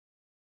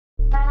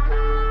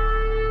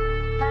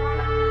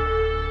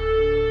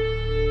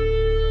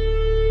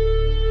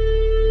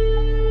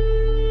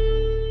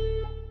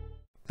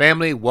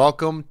Family,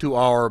 welcome to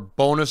our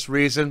bonus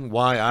reason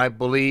why I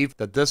believe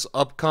that this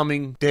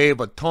upcoming Day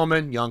of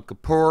Atonement, Yom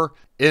Kippur,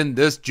 in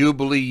this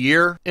Jubilee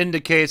year,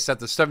 indicates that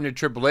the 7-year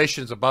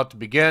tribulation is about to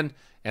begin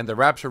and the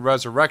Rapture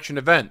Resurrection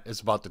event is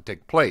about to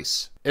take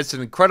place. It's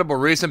an incredible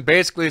reason.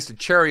 Basically, it's the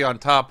cherry on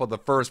top of the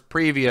first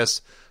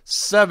previous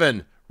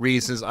 7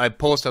 reasons I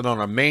posted on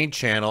our main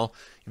channel.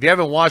 If you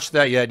haven't watched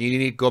that yet, you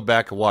need to go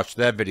back and watch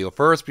that video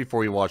first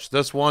before you watch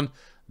this one.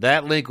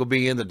 That link will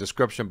be in the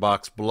description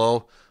box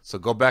below. So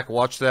go back and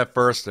watch that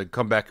first, then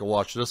come back and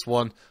watch this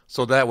one.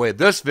 So that way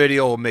this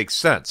video will make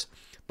sense.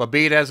 But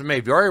be it as it may,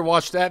 if you already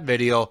watched that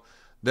video,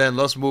 then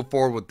let's move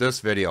forward with this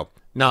video.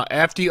 Now,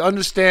 after you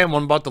understand what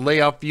I'm about to lay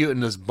out for you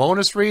in this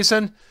bonus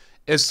reason,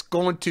 it's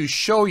going to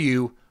show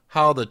you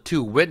how the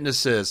 2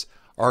 witnesses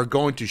are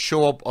going to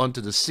show up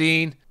onto the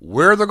scene,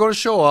 where they're going to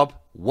show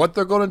up, what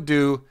they're going to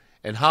do,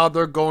 and how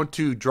they're going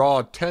to draw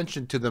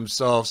attention to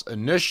themselves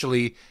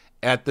initially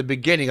at the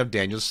beginning of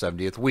Daniel's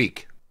 70th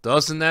week.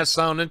 Doesn't that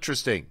sound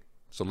interesting?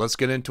 So let's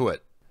get into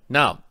it.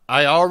 Now,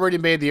 I already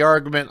made the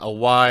argument of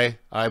why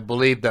I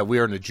believe that we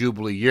are in the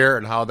Jubilee year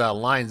and how that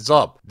lines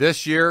up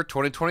this year,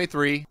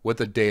 2023, with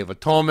the Day of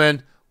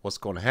Atonement, what's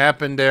going to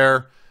happen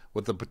there,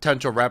 with the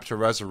potential Rapture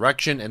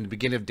Resurrection and the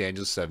beginning of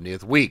Daniel's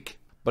 70th week.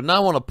 But now I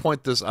want to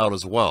point this out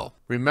as well.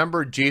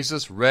 Remember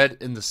Jesus read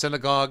in the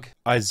synagogue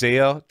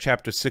Isaiah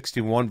chapter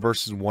 61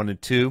 verses 1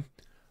 and 2.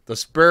 The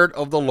Spirit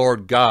of the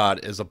Lord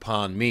God is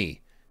upon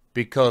me,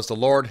 because the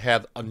Lord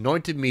hath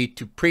anointed me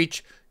to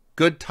preach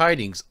good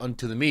tidings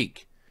unto the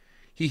meek.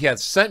 He hath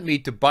sent me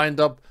to bind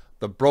up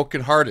the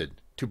brokenhearted,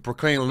 to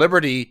proclaim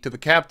liberty to the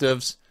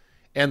captives,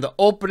 and the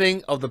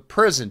opening of the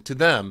prison to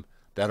them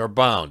that are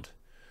bound,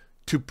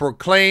 to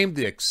proclaim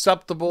the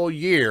acceptable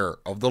year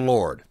of the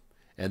Lord.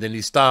 And then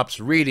he stops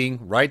reading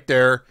right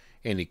there,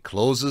 and he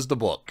closes the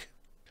book.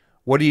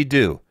 What do you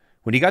do?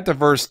 When he got to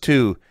verse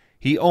 2,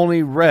 he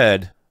only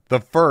read the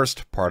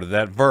first part of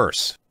that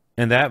verse.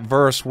 And that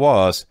verse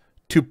was,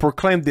 to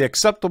proclaim the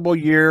acceptable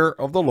year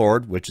of the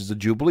Lord, which is the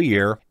Jubilee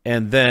year,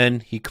 and then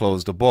he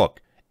closed the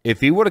book.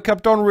 If he would have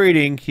kept on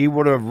reading, he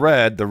would have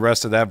read the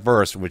rest of that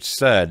verse, which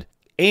said,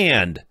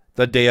 and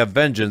the day of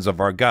vengeance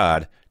of our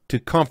God, to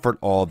comfort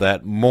all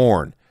that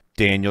mourn,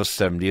 Daniel's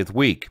 70th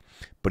week.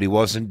 But he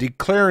wasn't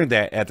declaring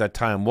that at that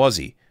time, was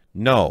he?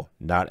 No,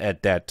 not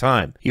at that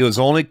time. He was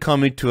only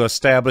coming to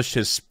establish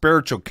his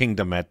spiritual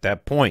kingdom at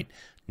that point,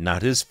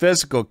 not his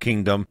physical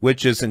kingdom,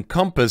 which is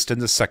encompassed in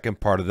the second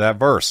part of that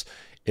verse.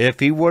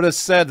 If he would have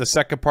said the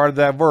second part of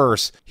that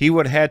verse, he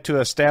would have had to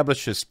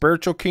establish his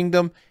spiritual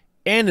kingdom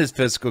and his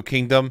physical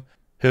kingdom,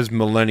 his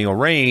millennial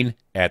reign,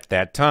 at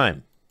that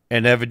time.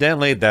 And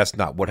evidently, that's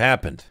not what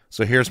happened.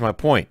 So here's my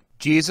point.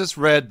 Jesus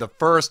read the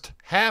first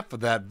half of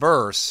that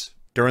verse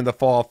during the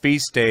fall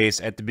feast days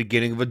at the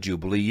beginning of a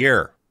Jubilee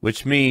year,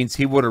 which means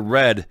he would have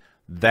read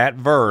that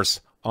verse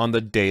on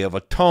the Day of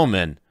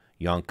Atonement,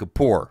 Yom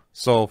Kippur.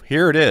 So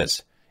here it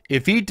is.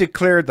 If he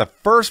declared the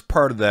first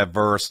part of that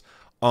verse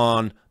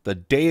on the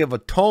Day of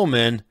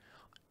Atonement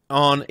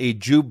on a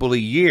Jubilee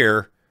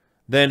year,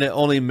 then it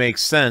only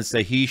makes sense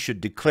that he should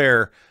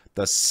declare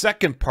the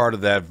second part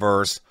of that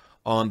verse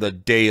on the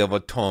Day of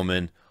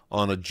Atonement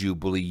on a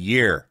Jubilee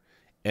year.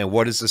 And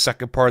what is the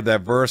second part of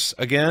that verse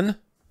again?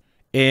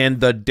 And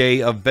the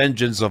day of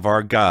vengeance of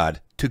our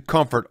God, to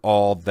comfort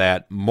all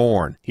that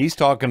mourn. He's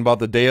talking about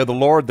the day of the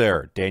Lord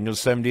there,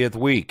 Daniel's 70th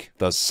week,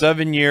 the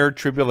 7-year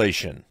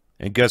tribulation.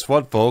 And guess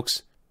what,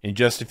 folks? In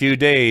just a few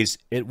days,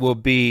 it will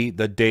be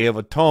the Day of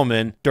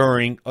Atonement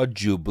during a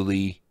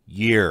Jubilee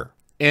year.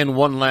 And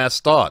one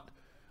last thought.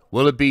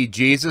 Will it be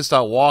Jesus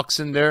that walks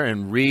in there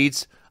and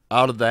reads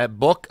out of that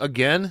book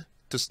again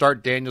to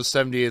start Daniel's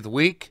 70th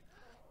week?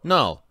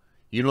 No.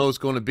 You know who it's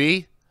going to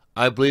be?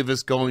 I believe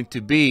it's going to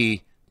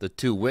be the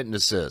 2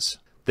 witnesses.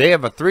 They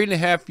have a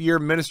 3.5-year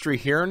ministry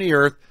here on the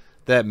earth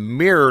that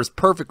mirrors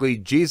perfectly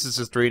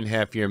Jesus'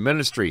 3.5-year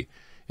ministry.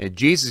 And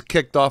Jesus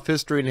kicked off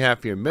his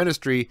 3.5-year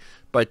ministry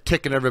by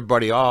ticking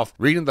everybody off,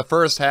 reading the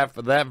first half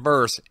of that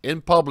verse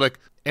in public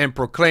and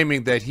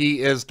proclaiming that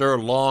he is their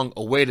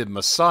long-awaited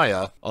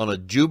Messiah on a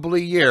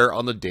Jubilee year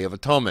on the Day of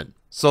Atonement.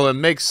 So it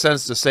makes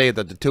sense to say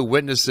that the 2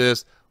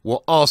 witnesses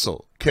will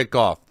also kick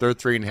off their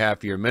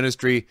 3.5-year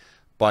ministry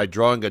by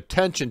drawing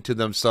attention to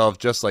themselves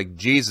just like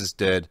Jesus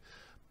did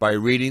by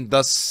reading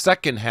the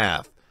second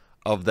half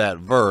of that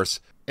verse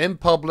in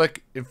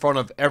public in front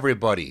of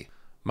everybody.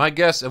 My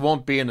guess, it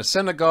won't be in a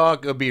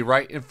synagogue, it'll be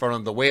right in front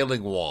of the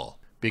Wailing Wall,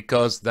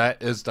 because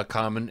that is the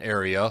common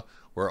area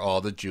where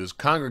all the Jews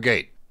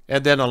congregate.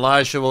 And then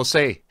Elijah will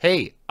say,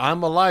 hey,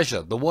 I'm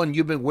Elijah, the one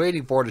you've been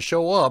waiting for to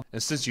show up,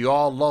 and since you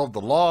all love the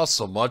law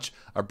so much,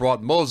 I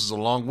brought Moses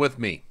along with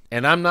me.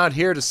 And I'm not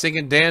here to sing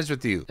and dance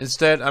with you.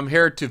 Instead, I'm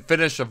here to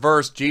finish a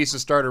verse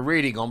Jesus started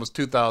reading almost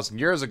 2,000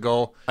 years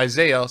ago,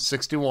 Isaiah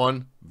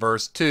 61,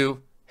 verse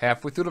 2,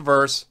 halfway through the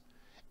verse,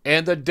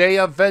 and the day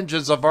of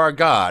vengeance of our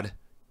God,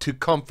 to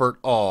comfort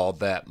all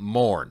that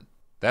mourn.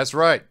 That's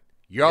right.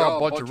 Y'all a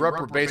bunch of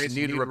reprobates and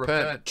need to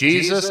repent.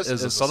 Jesus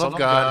is the Son of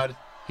God.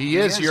 He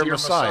is your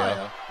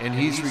Messiah, and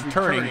he's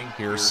returning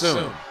here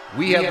soon.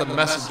 We have the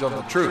message of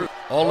the truth.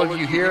 All of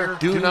you here,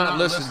 do not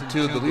listen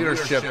to the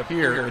leadership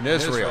here in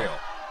Israel.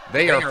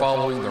 They are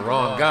following the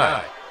wrong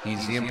guy.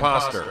 He's the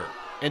imposter.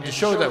 And to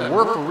show that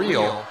we're for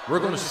real, we're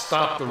going to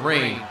stop the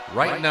rain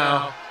right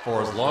now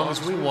for as long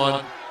as we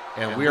want,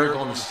 and we are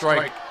going to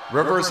strike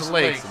rivers and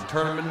lakes and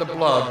turn them into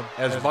blood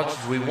as much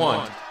as we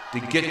want to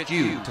get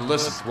you to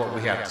listen to what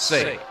we have to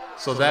say.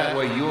 So that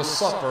way you will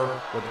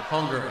suffer with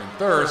hunger and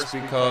thirst,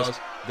 because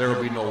there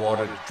will be no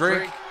water to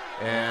drink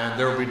and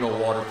there will be no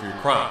water for your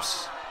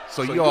crops.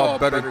 So you all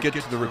better get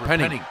to the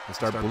repenting and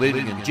start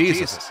believing in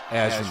Jesus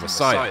as your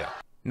Messiah.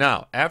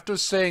 Now, after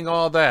saying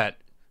all that,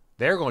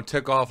 they're going to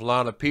tick off a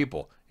lot of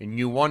people, and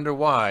you wonder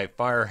why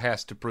fire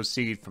has to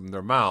proceed from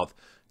their mouth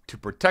to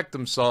protect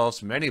themselves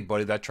from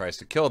anybody that tries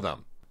to kill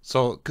them.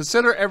 So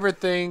consider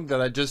everything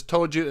that I just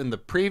told you in the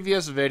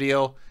previous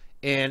video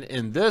and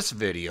in this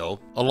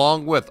video,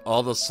 along with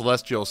all the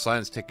celestial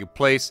signs taking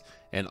place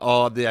and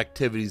all the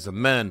activities of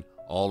men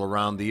all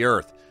around the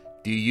earth.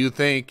 Do you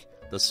think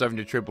the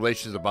 70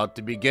 tribulation is about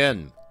to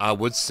begin? I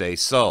would say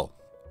so.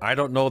 I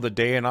don't know the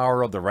day and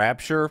hour of the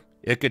rapture.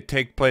 It could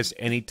take place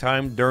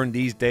anytime during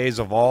these days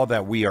of all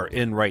that we are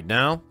in right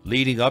now,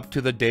 leading up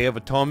to the Day of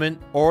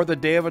Atonement, or the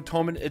Day of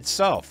Atonement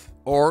itself.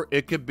 Or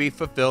it could be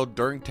fulfilled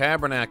during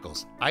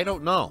tabernacles. I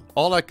don't know.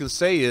 All I can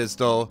say is,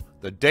 though,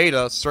 the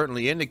data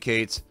certainly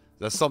indicates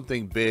that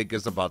something big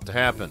is about to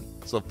happen.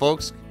 So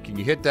folks, can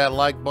you hit that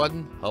like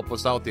button? Help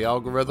us out the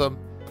algorithm.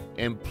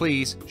 And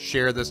please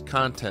share this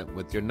content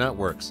with your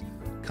networks.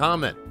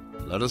 Comment.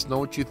 Let us know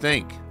what you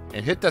think.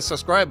 And hit that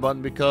subscribe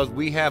button, because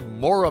we have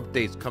more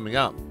updates coming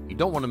up. You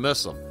don't want to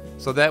miss them.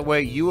 So that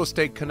way you will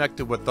stay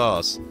connected with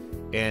us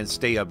and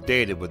stay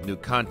updated with new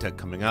content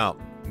coming out.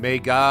 May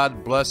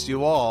God bless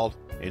you all,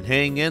 and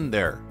hang in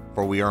there,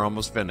 for we are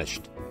almost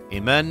finished.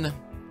 Amen.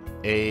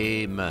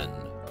 Amen.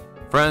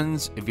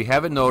 Friends, if you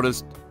haven't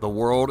noticed, the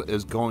world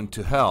is going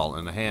to hell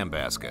in a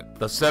handbasket.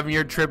 The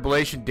 7-year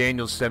tribulation,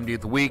 Daniel's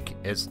 70th week,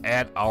 is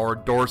at our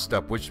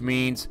doorstep, which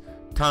means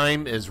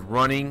time is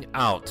running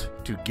out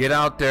to get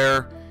out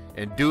there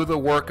and do the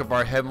work of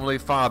our Heavenly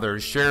Father,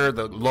 share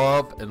the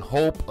love and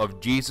hope of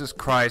Jesus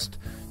Christ,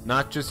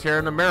 not just here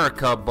in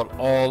America, but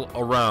all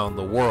around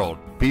the world,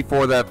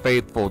 before that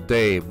faithful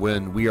day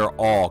when we are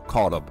all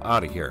called up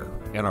out of here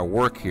and our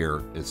work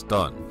here is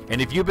done.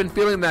 And if you've been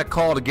feeling that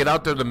call to get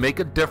out there to make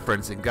a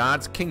difference in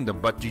God's kingdom,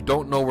 but you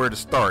don't know where to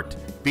start,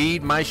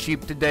 Feed My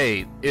Sheep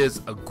Today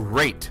is a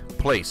great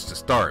place to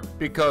start,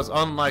 because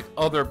unlike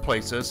other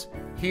places,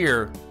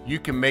 here you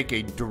can make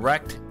a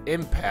direct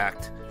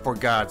impact for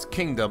God's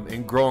kingdom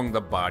in growing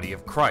the body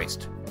of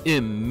Christ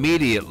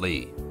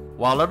immediately.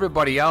 While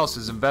everybody else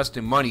is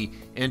investing money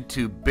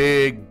into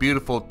big,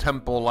 beautiful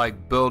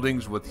temple-like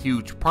buildings with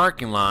huge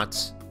parking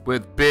lots,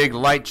 with big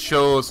light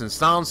shows and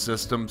sound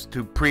systems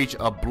to preach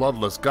a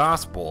bloodless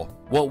gospel,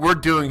 what we're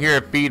doing here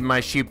at Feed My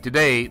Sheep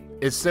Today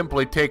is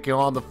simply taking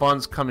all the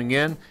funds coming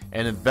in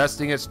and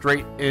investing it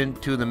straight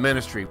into the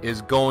ministry.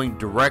 Is going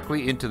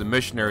directly into the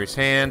missionaries'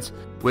 hands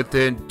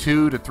within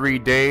 2 to 3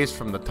 days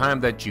from the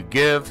time that you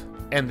give.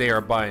 And they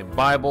are buying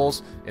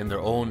Bibles in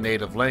their own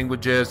native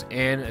languages,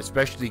 and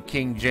especially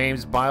King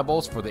James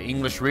Bibles for the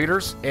English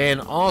readers, and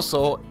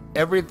also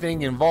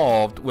everything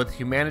involved with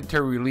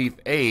humanitarian relief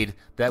aid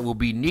that will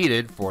be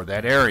needed for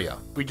that area.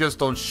 We just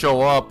don't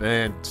show up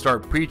and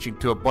start preaching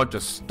to a bunch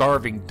of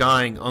starving,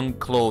 dying,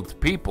 unclothed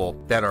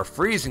people that are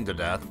freezing to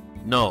death.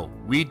 No,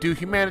 we do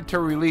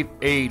humanitarian relief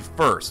aid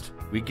first.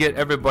 We get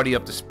everybody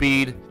up to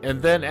speed,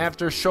 and then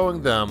after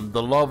showing them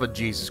the love of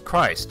Jesus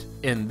Christ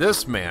in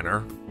this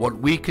manner, what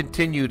we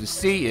continue to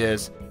see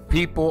is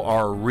people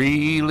are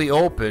really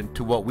open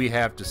to what we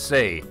have to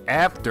say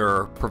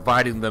after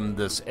providing them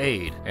this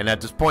aid. And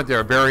at this point, they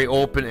are very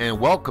open and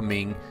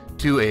welcoming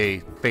to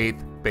a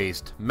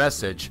faith-based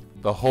message,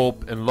 the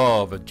hope and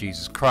love of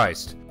Jesus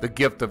Christ, the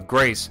gift of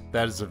grace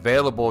that is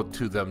available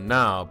to them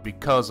now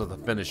because of the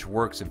finished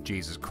works of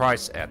Jesus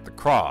Christ at the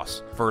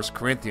cross. 1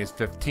 Corinthians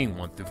 15,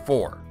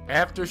 1-4.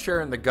 After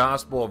sharing the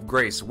gospel of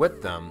grace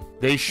with them,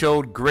 they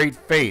showed great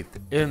faith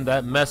in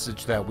that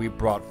message that we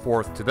brought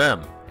forth to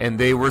them, and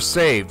they were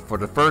saved for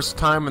the first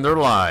time in their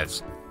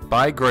lives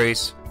by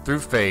grace through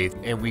faith,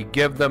 and we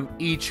give them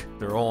each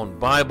their own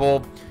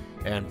Bible,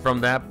 and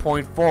from that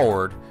point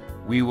forward,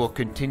 we will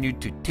continue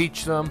to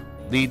teach them,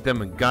 lead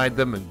them and guide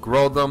them and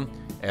grow them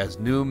as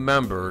new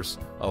members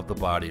of the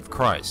body of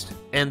Christ.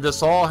 And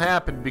this all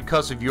happened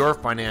because of your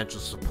financial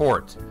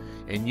support.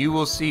 And you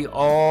will see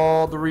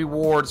all the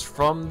rewards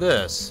from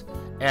this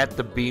at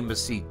the Bema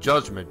Seat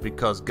judgment,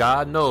 because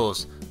God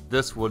knows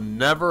this would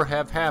never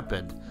have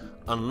happened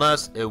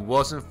unless it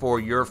wasn't for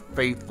your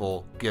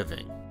faithful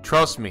giving.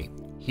 Trust me,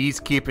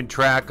 He's keeping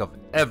track of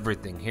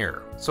everything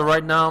here. So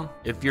right now,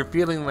 if you're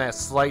feeling that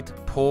slight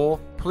pull,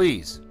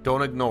 please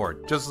don't ignore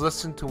it. Just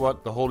listen to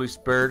what the Holy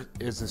Spirit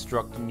is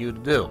instructing you to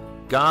do.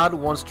 God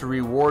wants to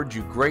reward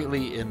you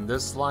greatly in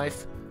this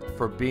life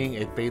for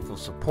being a faithful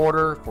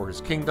supporter for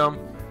His kingdom,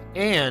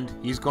 and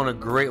He's going to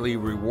greatly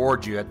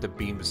reward you at the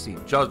Bema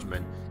Seat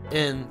Judgment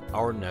in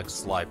our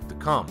next life to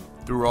come.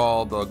 Through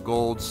all the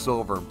gold,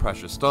 silver, and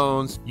precious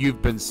stones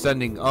you've been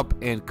sending up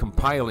and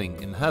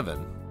compiling in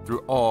heaven,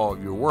 through all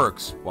your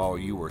works while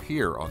you were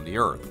here on the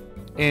earth.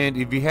 And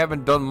if you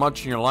haven't done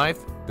much in your life,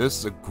 this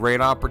is a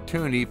great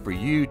opportunity for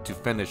you to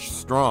finish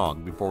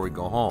strong before we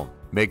go home.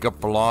 Make up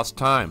for lost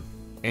time,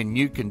 and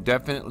you can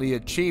definitely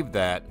achieve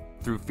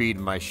that through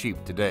Feeding My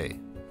Sheep today.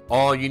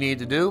 All you need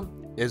to do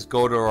is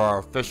go to our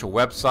official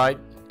website.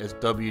 It's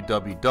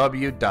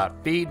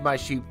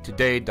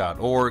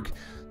www.feedmysheeptoday.org.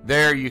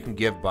 There you can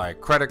give by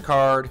credit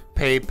card,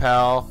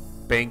 PayPal,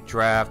 bank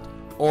draft,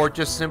 or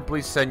just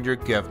simply send your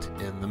gift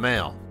in the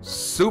mail.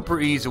 Super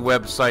easy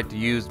website to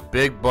use,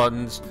 big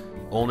buttons,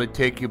 only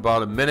take you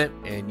about a minute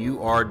and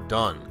you are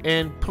done.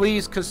 And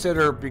please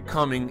consider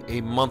becoming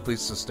a monthly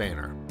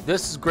sustainer.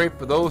 This is great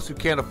for those who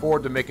can't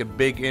afford to make a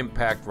big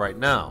impact right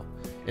now.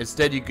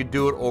 Instead, you could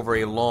do it over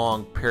a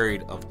long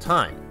period of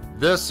time.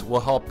 This will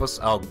help us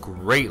out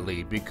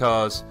greatly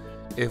because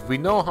if we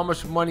know how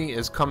much money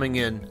is coming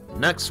in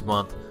next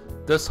month,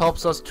 this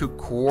helps us to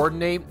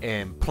coordinate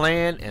and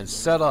plan and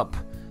set up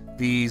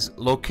these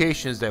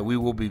locations that we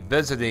will be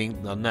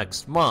visiting the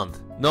next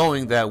month,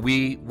 knowing that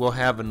we will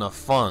have enough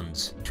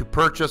funds to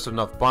purchase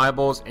enough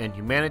Bibles and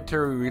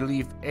humanitarian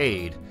relief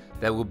aid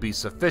that will be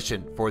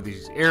sufficient for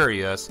these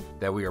areas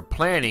that we are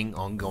planning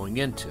on going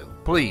into.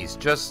 Please,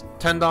 just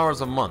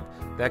 $10 a month.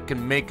 That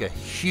can make a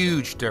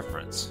huge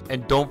difference.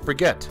 And don't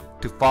forget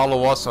to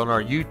follow us on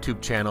our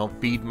YouTube channel,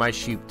 Feed My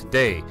Sheep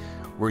Today,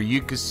 where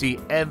you can see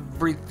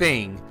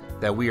everything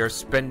that we are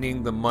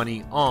spending the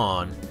money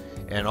on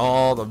and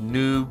all the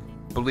new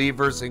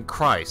believers in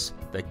Christ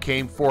that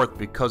came forth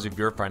because of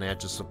your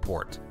financial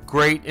support.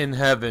 Great in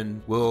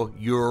heaven will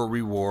your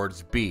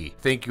rewards be.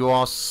 Thank you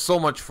all so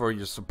much for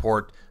your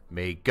support.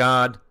 May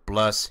God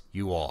bless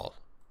you all.